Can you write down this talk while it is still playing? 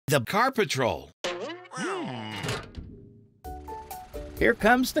The Car Patrol. Here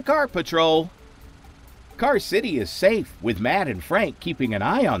comes the Car Patrol. Car City is safe with Matt and Frank keeping an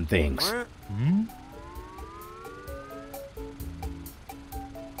eye on things.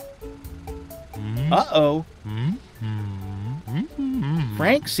 Uh-oh.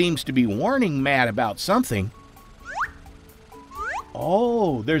 Frank seems to be warning Matt about something.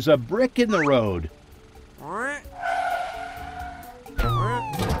 Oh, there's a brick in the road.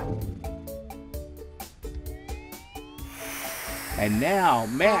 And now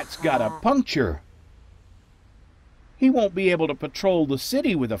Matt's got a puncture. He won't be able to patrol the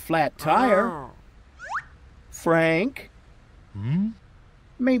city with a flat tire. Frank?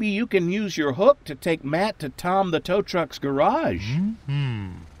 Maybe you can use your hook to take Matt to Tom the tow truck's garage.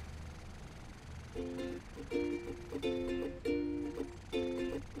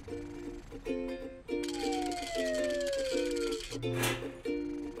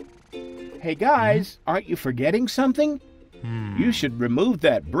 Hey guys, aren't you forgetting something? You should remove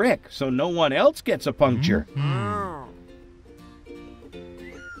that brick so no one else gets a puncture.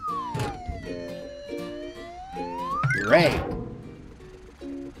 Great.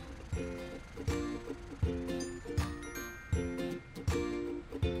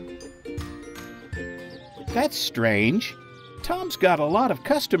 That's strange. Tom's got a lot of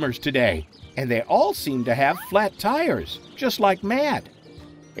customers today, and they all seem to have flat tires, just like Matt.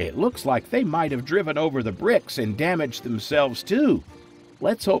 It looks like they might have driven over the bricks and damaged themselves too.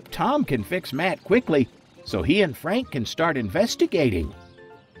 Let's hope Tom can fix Matt quickly so he and Frank can start investigating.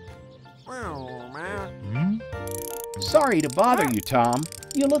 Sorry to bother you, Tom.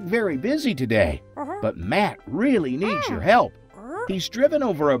 You look very busy today, but Matt really needs your help. He's driven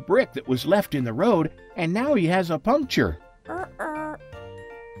over a brick that was left in the road, and now he has a puncture.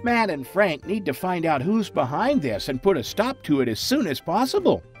 Matt and Frank need to find out who's behind this and put a stop to it as soon as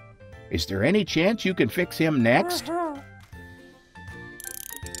possible. Is there any chance you can fix him next?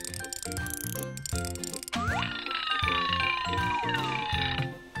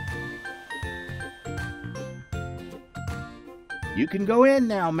 You can go in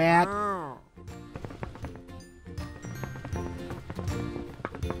now, Matt.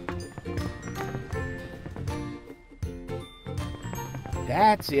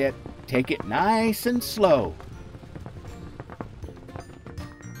 That's it. Take it nice and slow.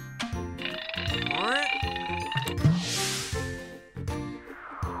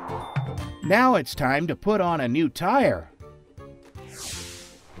 Now it's time to put on a new tire.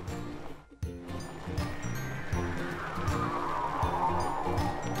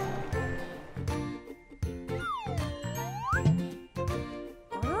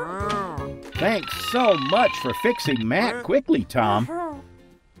 Thanks so much for fixing Matt quickly, Tom.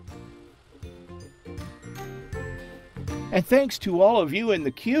 And thanks to all of you in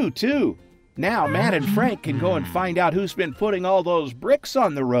the queue, too. Now Matt and Frank can go and find out who's been putting all those bricks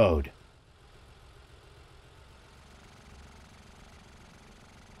on the road.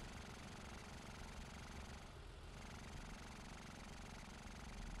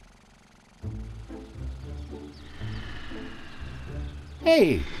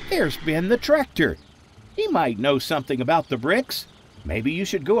 Hey, there's Ben the tractor. He might know something about the bricks. Maybe you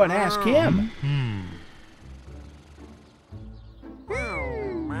should go and ask him.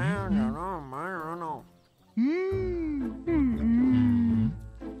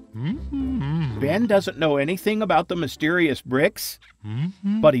 Ben doesn't know anything about the mysterious bricks,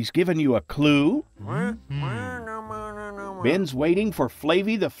 but he's given you a clue. Ben's waiting for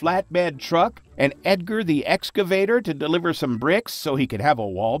Flavy the flatbed truck and Edgar the excavator to deliver some bricks so he could have a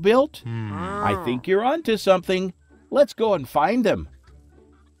wall built. I think you're onto something. Let's go and find them.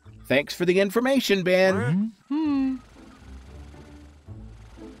 Thanks for the information, Ben.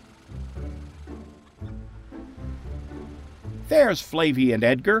 There's Flavy and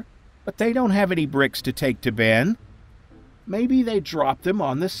Edgar, but they don't have any bricks to take to Ben. Maybe they dropped them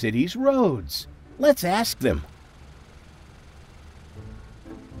on the city's roads. Let's ask them.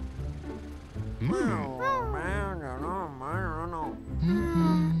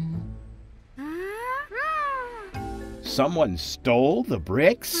 Someone stole the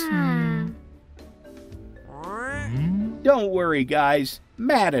bricks? Don't worry, guys.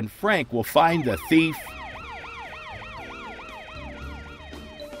 Matt and Frank will find the thief.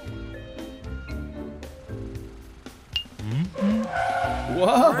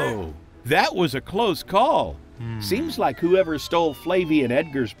 Whoa! That was a close call. Seems like whoever stole Flavy and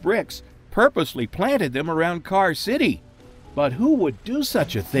Edgar's bricks purposely planted them around Car City. But who would do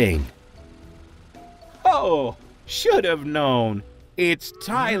such a thing? Oh, should have known. It's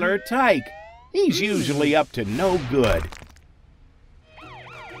Tyler Tyke. He's usually up to no good.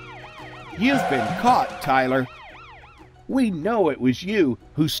 You've been caught, Tyler. We know it was you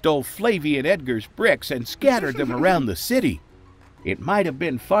who stole Flavie and Edgar's bricks and scattered them around the city. It might have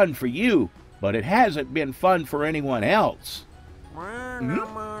been fun for you, but it hasn't been fun for anyone else.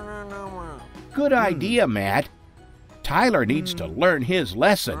 Good idea, Matt. Tyler needs to learn his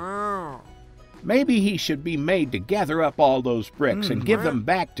lesson. Maybe he should be made to gather up all those bricks and give them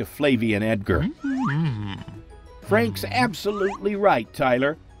back to Flavie and Edgar. Frank's absolutely right,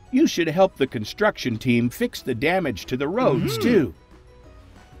 Tyler. You should help the construction team fix the damage to the roads, too.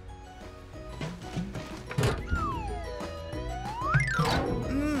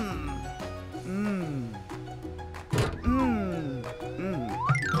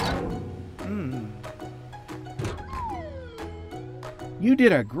 You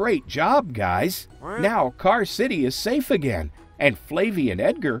did a great job, guys. Now Car City is safe again, and Flavie and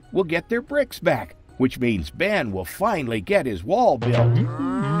Edgar will get their bricks back, which means Ben will finally get his wall built.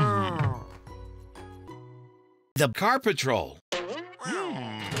 The Car Patrol.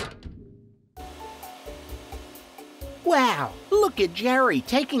 Wow, look at Jerry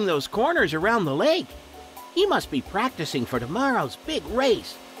taking those corners around the lake. He must be practicing for tomorrow's big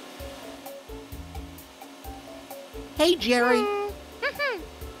race. Hey, Jerry.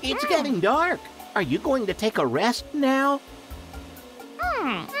 It's getting dark. Are you going to take a rest now?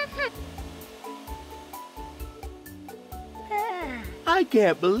 I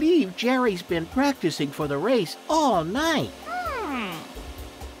can't believe Jerry's been practicing for the race all night.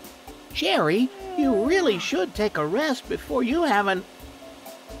 Jerry, you really should take a rest before you have an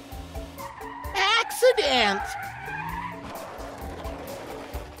accident.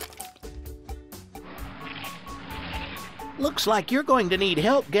 Looks like you're going to need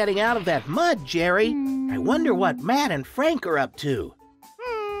help getting out of that mud, Jerry. I wonder what Matt and Frank are up to.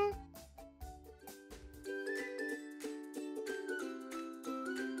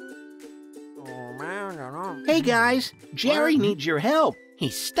 Hey guys, Jerry needs your help.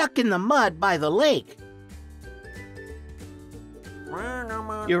 He's stuck in the mud by the lake.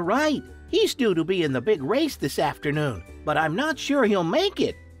 You're right. He's due to be in the big race this afternoon, but I'm not sure he'll make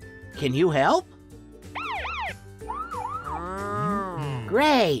it. Can you help?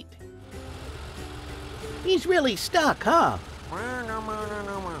 Great. He's really stuck, huh?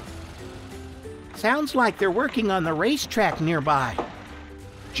 Sounds like they're working on the racetrack nearby.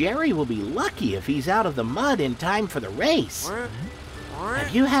 Jerry will be lucky if he's out of the mud in time for the race.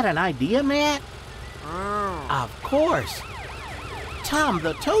 Have you had an idea, Matt? Of course. Tom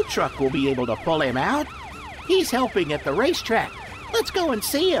the tow truck will be able to pull him out. He's helping at the racetrack. Let's go and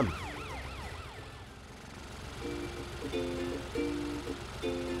see him.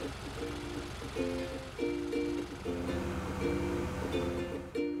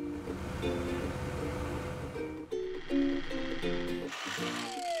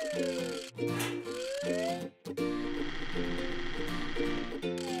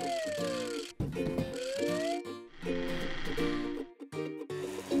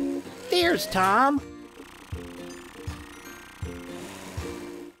 There's Tom.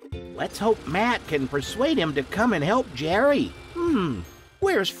 Let's hope Matt can persuade him to come and help Jerry.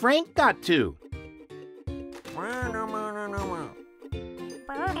 Where's Frank got to?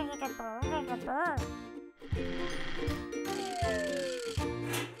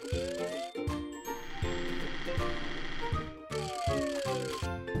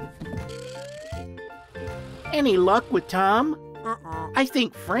 Any luck with Tom? I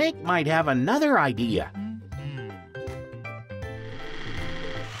think Frank might have another idea.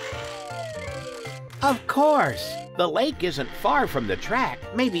 Of course! The lake isn't far from the track.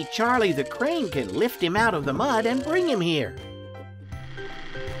 Maybe Charlie the crane can lift him out of the mud and bring him here.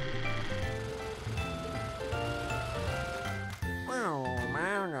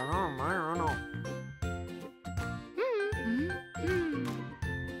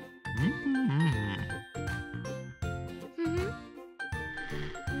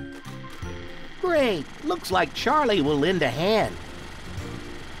 Great! Looks like Charlie will lend a hand.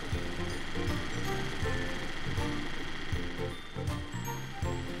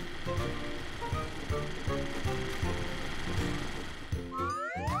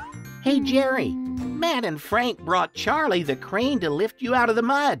 Hey, Jerry, Matt and Frank brought Charlie the crane to lift you out of the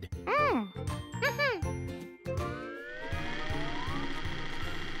mud.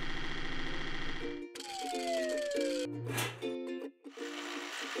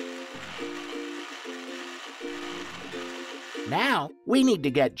 Now, we need to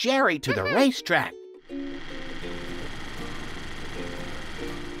get Jerry to the racetrack.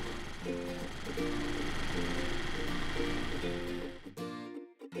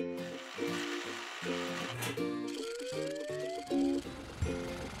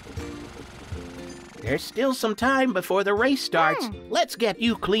 There's still some time before the race starts. Let's get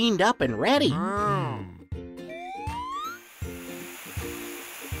you cleaned up and ready.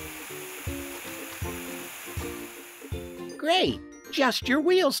 Great, just your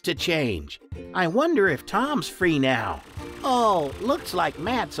wheels to change. I wonder if Tom's free now. Oh, looks like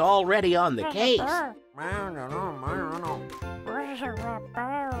Matt's already on the case.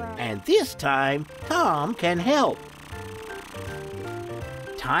 And this time, Tom can help.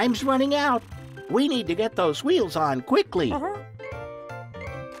 Time's running out. We need to get those wheels on quickly.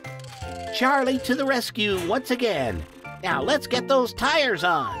 Charlie to the rescue once again. Now let's get those tires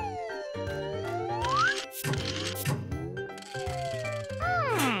on.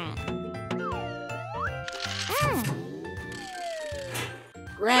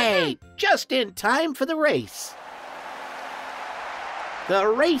 Great, just in time for the race. The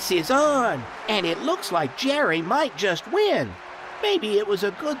race is on, and it looks like Jerry might just win. Maybe it was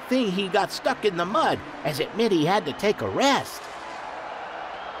a good thing he got stuck in the mud, as it meant he had to take a rest.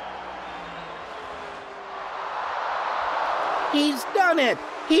 He's done it!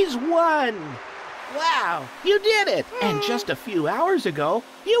 He's won! Wow, you did it! And just a few hours ago,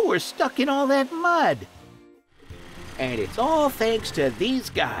 you were stuck in all that mud. And it's all thanks to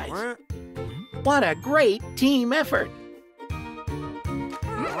these guys. What a great team effort!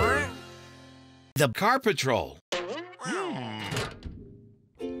 The Car Patrol.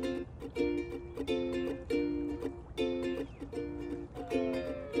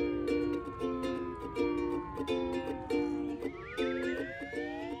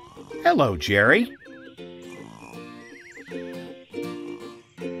 Hello, Jerry.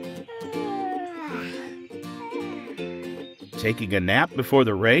 Taking a nap before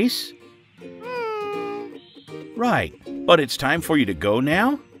the race? Right, but it's time for you to go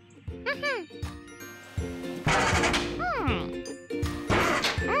now?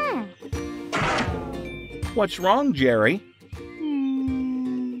 What's wrong, Jerry?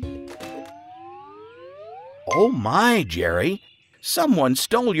 Oh my, Jerry. Someone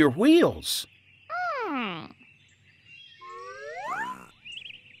stole your wheels.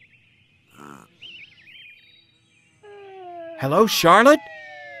 Hello, Charlotte?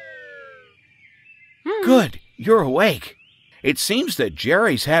 Good, you're awake. It seems that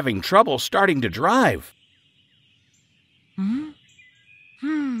Jerry's having trouble starting to drive.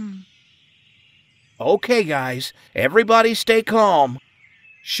 Okay, guys, everybody stay calm.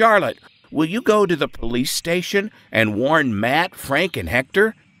 Charlotte, will you go to the police station and warn Matt, Frank, and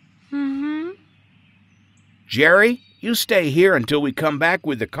Hector? Jerry, you stay here until we come back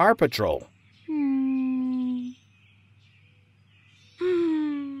with the Car Patrol.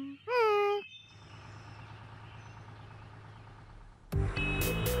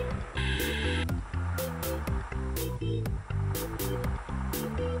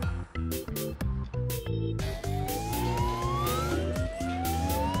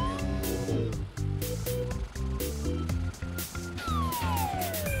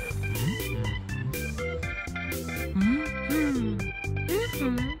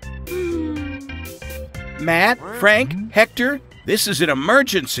 Matt, Frank, Hector, this is an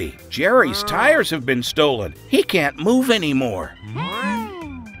emergency. Jerry's tires have been stolen. He can't move anymore.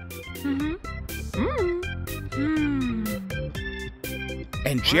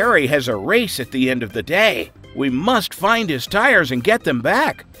 And Jerry has a race at the end of the day. We must find his tires and get them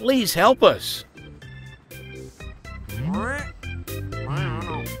back. Please help us.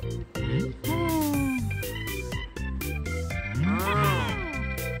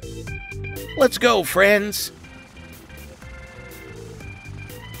 Let's go, friends.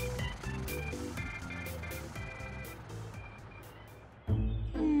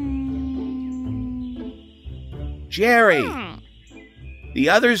 Jerry, the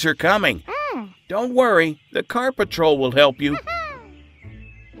others are coming. Don't worry, the Car Patrol will help you.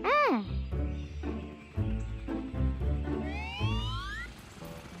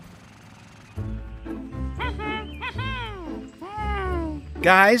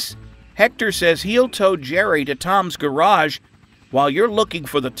 Guys, Hector says he'll tow Jerry to Tom's garage while you're looking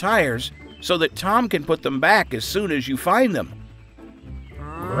for the tires so that Tom can put them back as soon as you find them.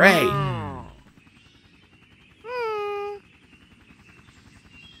 Great.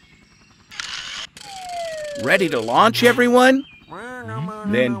 Ready to launch, everyone?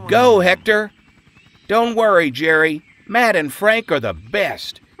 Then go, Hector. Don't worry, Jerry. Matt and Frank are the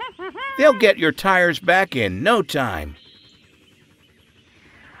best. They'll get your tires back in no time.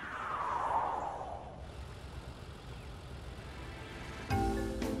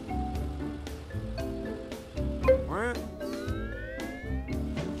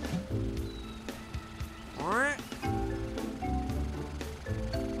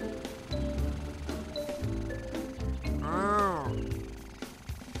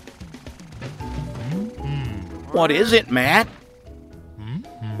 What is it, Matt?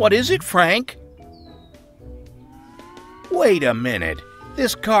 What is it, Frank? Wait a minute.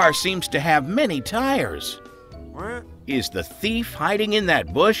 This car seems to have many tires. Is the thief hiding in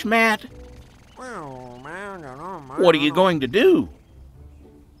that bush, Matt? What are you going to do?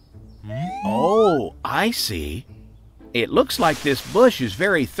 Oh, I see. It looks like this bush is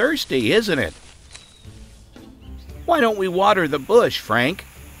very thirsty, isn't it? Why don't we water the bush, Frank?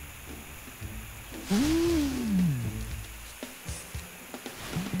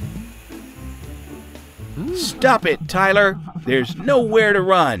 Stop it, Tyler. There's nowhere to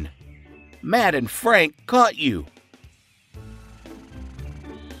run. Matt and Frank caught you.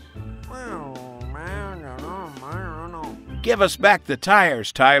 Give us back the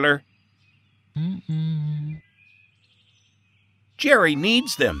tires, Tyler. Jerry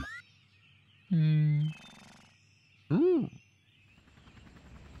needs them.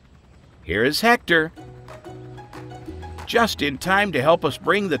 Here is Hector. Just in time to help us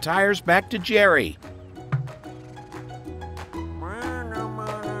bring the tires back to Jerry.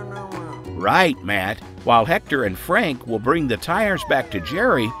 Right, Matt. While Hector and Frank will bring the tires back to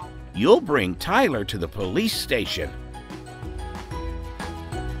Jerry, you'll bring Tyler to the police station.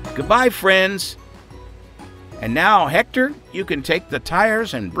 Goodbye, friends. And now, Hector, you can take the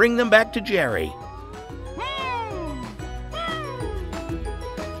tires and bring them back to Jerry.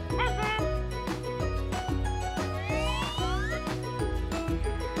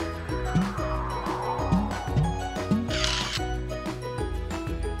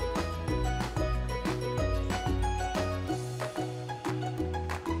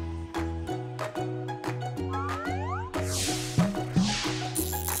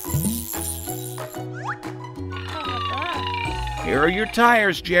 Here are your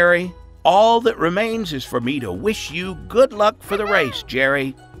tires, Jerry. All that remains is for me to wish you good luck for the race,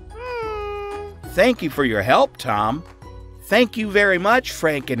 Jerry. Thank you for your help, Tom. Thank you very much,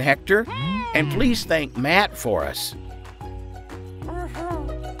 Frank and Hector. And please thank Matt for us.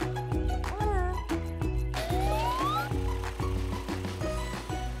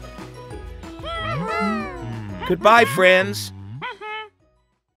 Goodbye, friends.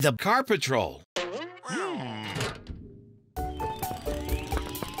 The Car Patrol.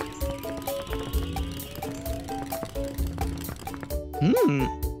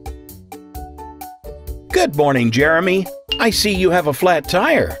 Good morning, Jeremy. I see you have a flat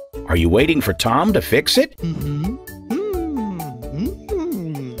tire. Are you waiting for Tom to fix it?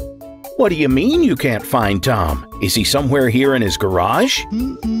 What do you mean you can't find Tom? Is he somewhere here in his garage?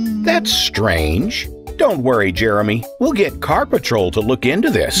 That's strange. Don't worry, Jeremy. We'll get Car Patrol to look into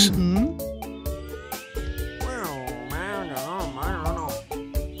this.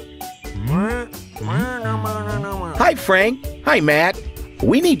 Hi, Frank. Hi, Matt.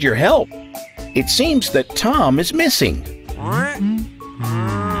 We need your help. It seems that Tom is missing.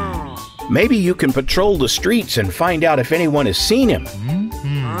 Maybe you can patrol the streets and find out if anyone has seen him.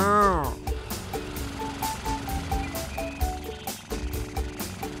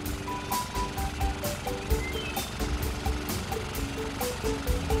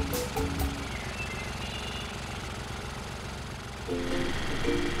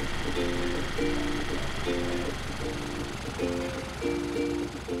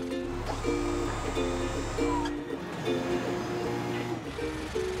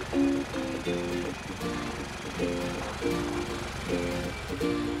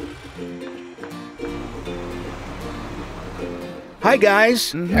 Hi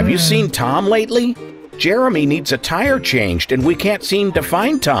guys, have you seen Tom lately? Jeremy needs a tire changed and we can't seem to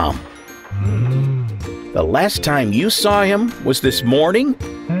find Tom. The last time you saw him was this morning?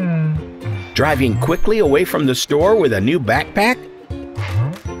 Driving quickly away from the store with a new backpack?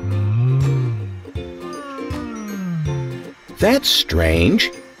 That's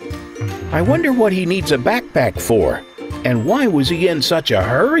strange. I wonder what he needs a backpack for, and why was he in such a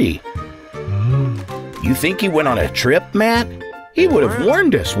hurry? You think he went on a trip, Matt? He would have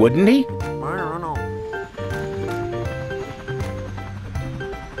warned us, wouldn't he?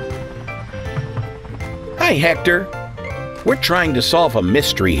 Hi, Hector. We're trying to solve a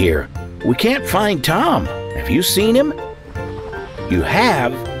mystery here. We can't find Tom. Have you seen him? You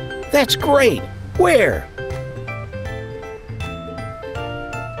have? That's great. Where?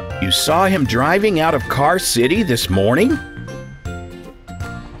 You saw him driving out of Car City this morning?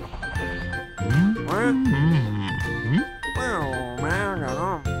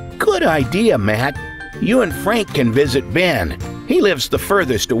 Good idea, Matt. You and Frank can visit Ben. He lives the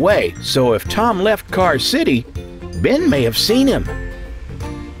furthest away, so if Tom left Car City, Ben may have seen him.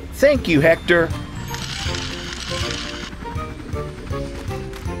 Thank you, Hector.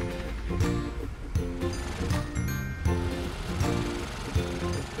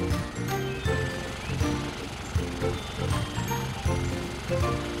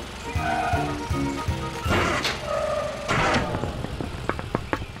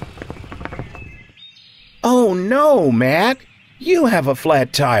 no, Matt! You have a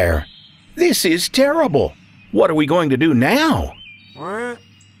flat tire. This is terrible. What are we going to do now? What?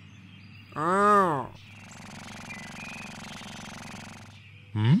 Oh.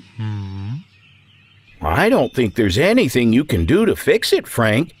 I don't think there's anything you can do to fix it,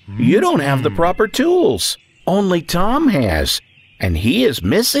 Frank. You don't have the proper tools. Only Tom has, and he is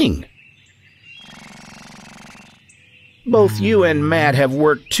missing. Both you and Matt have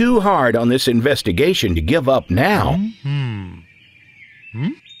worked too hard on this investigation to give up now.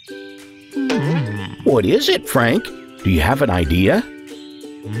 What is it, Frank? Do you have an idea?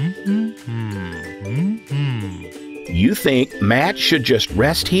 You think Matt should just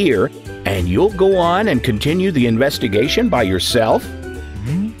rest here and you'll go on and continue the investigation by yourself?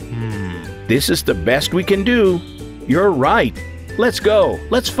 This is the best we can do. You're right. Let's go.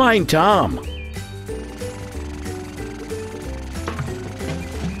 Let's find Tom.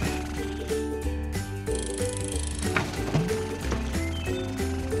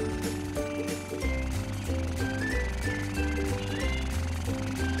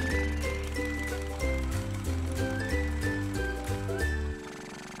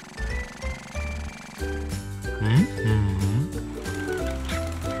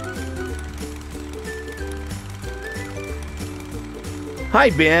 Hi,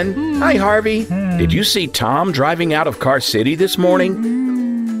 Ben. Hi, Harvey. Did you see Tom driving out of Car City this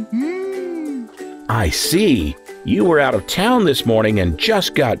morning? I see. You were out of town this morning and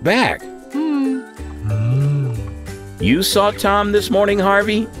just got back. You saw Tom this morning,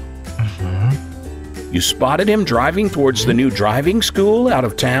 Harvey? You spotted him driving towards the new driving school out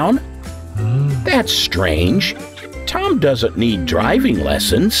of town? That's strange. Tom doesn't need driving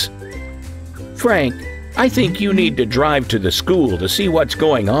lessons. Frank, I think you need to drive to the school to see what's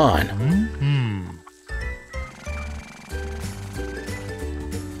going on.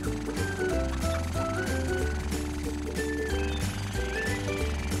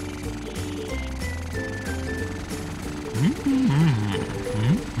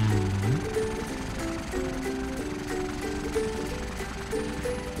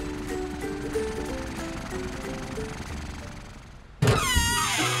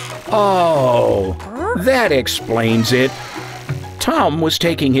 Oh, that explains it. Tom was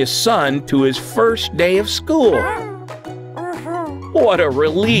taking his son to his first day of school. What a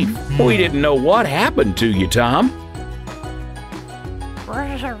relief. We didn't know what happened to you, Tom.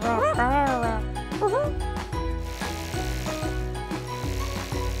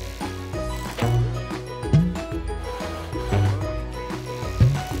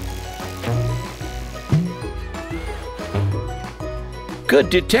 Good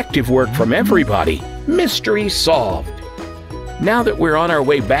detective work from everybody. Mystery solved. Now that we're on our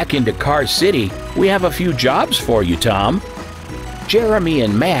way back into Car City, we have a few jobs for you, Tom. Jeremy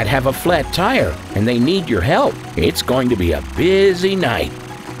and Matt have a flat tire, and they need your help. It's going to be a busy night.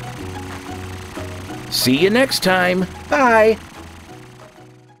 See you next time. Bye.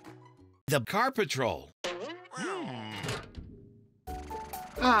 The Car Patrol.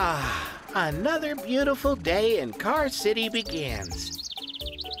 Another beautiful day in Car City begins.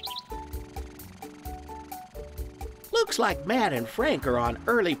 Looks like Matt and Frank are on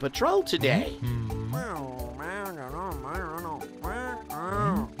early patrol today.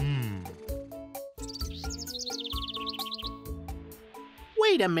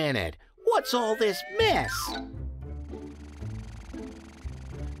 Wait a minute. What's all this mess?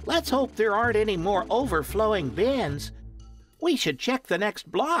 Let's hope there aren't any more overflowing bins. We should check the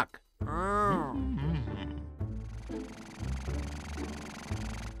next block.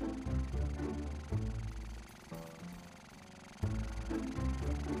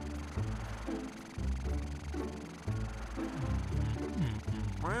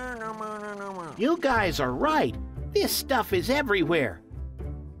 You guys are right. This stuff is everywhere.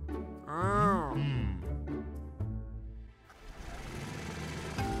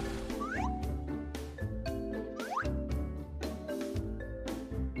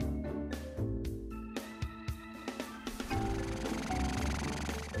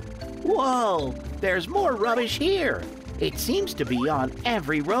 Whoa, there's more rubbish here. It seems to be on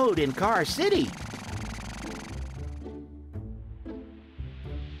every road in Car City.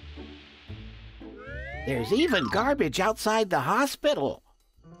 There's even garbage outside the hospital.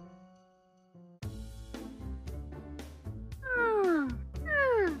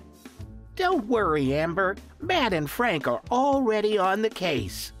 Don't worry, Amber. Matt and Frank are already on the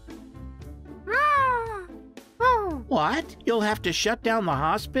case. What? You'll have to shut down the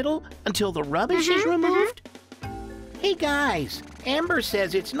hospital until the rubbish is removed? Hey guys, Amber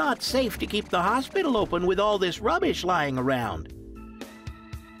says it's not safe to keep the hospital open with all this rubbish lying around.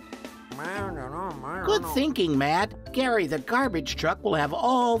 Good thinking, Matt. Gary, the garbage truck will have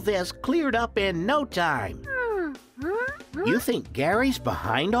all this cleared up in no time. You think Gary's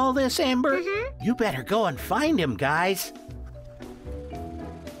behind all this, Amber? You better go and find him, guys.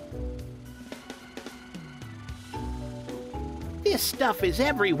 This stuff is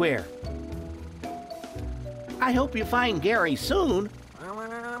everywhere. I hope you find Gary soon.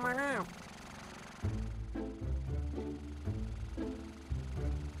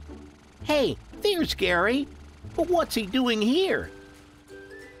 Hey, there's Gary. But what's he doing here?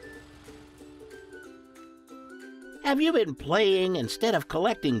 Have you been playing instead of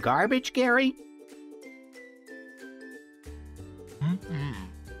collecting garbage, Gary?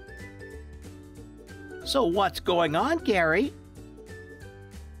 So what's going on, Gary?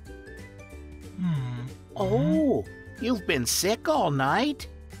 Oh, you've been sick all night?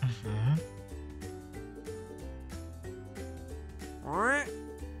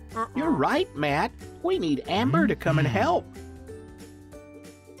 You're right, Matt. We need Amber to come and help.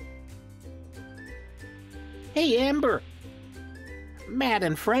 Hey, Amber. Matt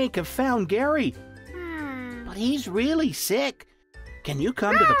and Frank have found Gary. But he's really sick. Can you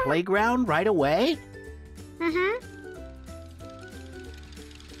come to the playground right away?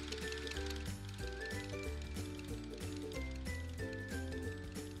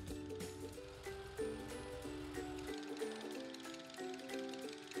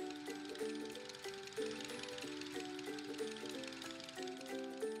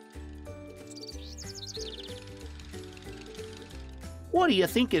 What do you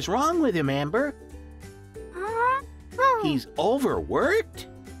think is wrong with him, Amber? He's overworked?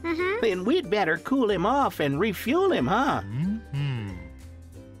 Then we'd better cool him off and refuel him, huh?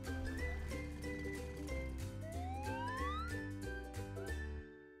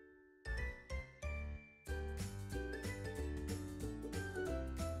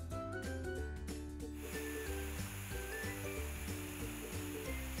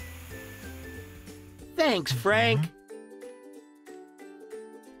 Thanks, Frank.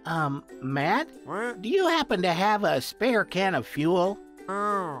 Matt? What? Do you happen to have a spare can of fuel?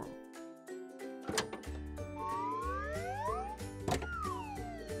 Oh.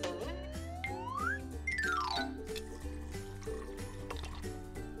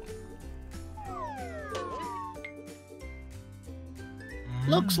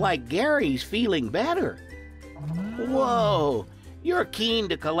 Looks like Gary's feeling better. Whoa, you're keen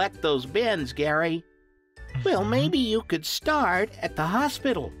to collect those bins, Gary. Well, maybe you could start at the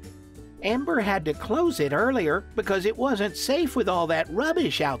hospital. Amber had to close it earlier because it wasn't safe with all that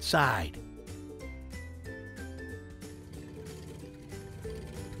rubbish outside.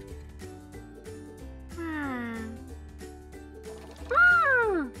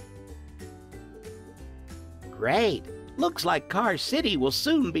 Great. Looks like Car City will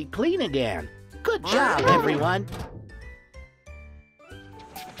soon be clean again. Good job, everyone.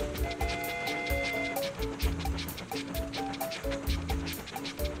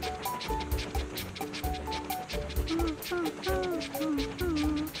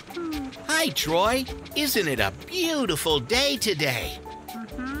 Hi, Troy. Isn't it a beautiful day today?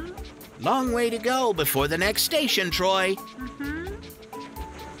 Long way to go before the next station, Troy.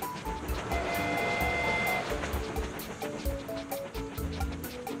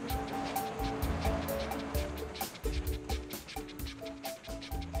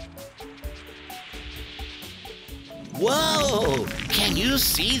 Whoa! Can you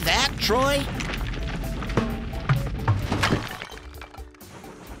see that, Troy?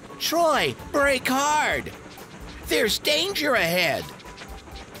 Troy, brake hard! There's danger ahead!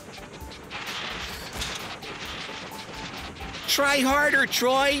 Try harder,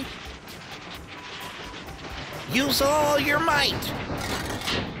 Troy! Use all your might!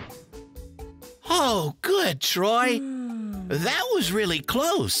 Oh, good, Troy! That was really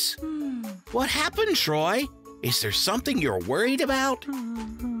close! What happened, Troy? Is there something you're worried about?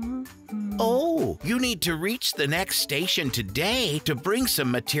 Oh, you need to reach the next station today to bring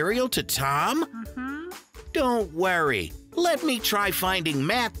some material to Tom? Don't worry. Let me try finding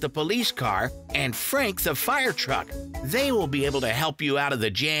Matt the police car and Frank the fire truck. They will be able to help you out of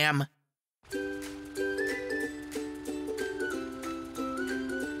the jam.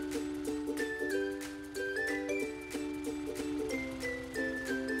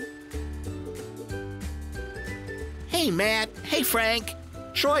 Hey, Matt. Hey, Frank.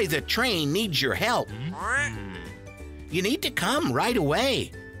 Troy the train needs your help. You need to come right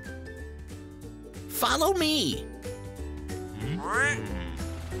away. Follow me.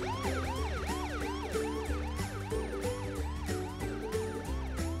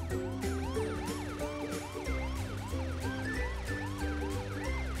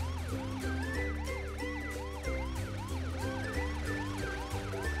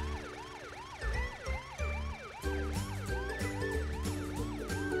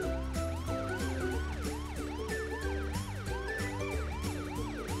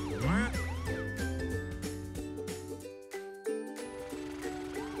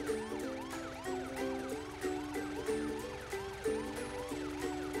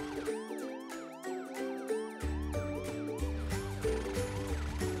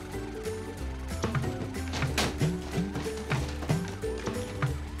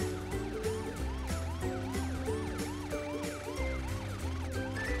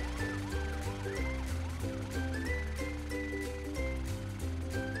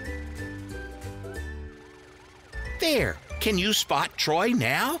 There, can you spot Troy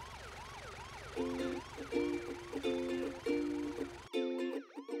now?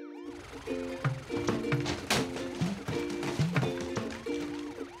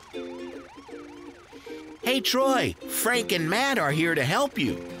 Hey Troy, Frank and Matt are here to help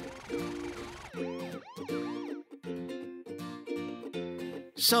you.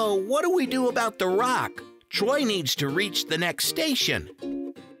 So what do we do about the rock? Troy needs to reach the next station.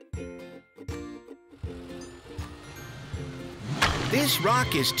 This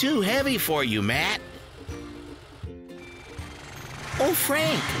rock is too heavy for you, Matt. Oh,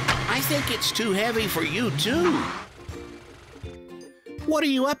 Frank, I think it's too heavy for you too. What are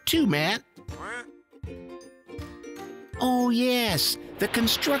you up to, Matt? Oh, yes, the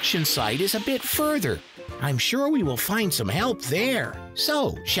construction site is a bit further. I'm sure we will find some help there.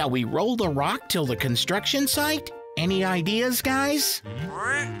 So, shall we roll the rock till the construction site? Any ideas, guys?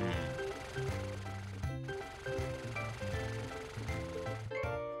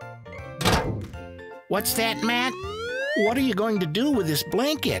 What's that, Matt? What are you going to do with this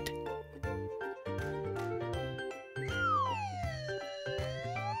blanket?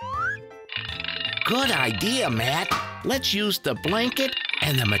 Good idea, Matt. Let's use the blanket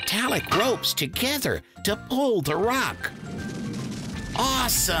and the metallic ropes together to pull the rock.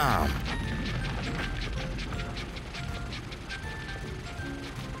 Awesome!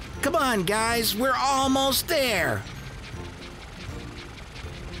 Come on, guys, we're almost there.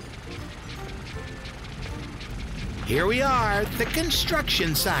 Here we are, the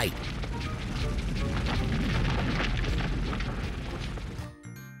construction site.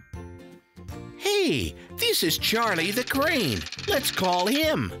 Hey, this is Charlie the crane. Let's call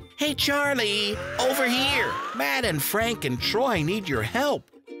him. Hey, Charlie, over here. Matt and Frank and Troy need your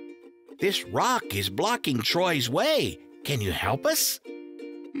help. This rock is blocking Troy's way. Can you help us?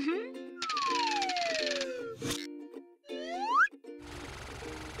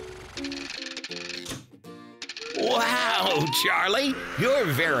 Wow, Charlie, you're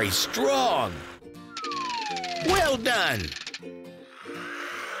very strong. Well done.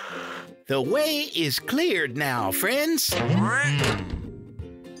 The way is cleared now, friends.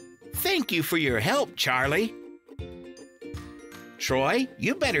 Thank you for your help, Charlie. Troy,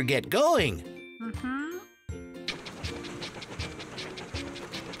 you better get going.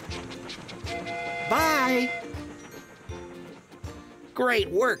 Bye. Great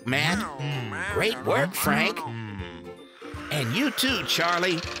work, Matt. Great work, Frank. And you too,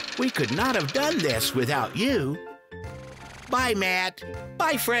 Charlie. We could not have done this without you. Bye, Matt.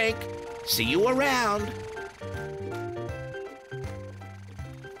 Bye, Frank. See you around.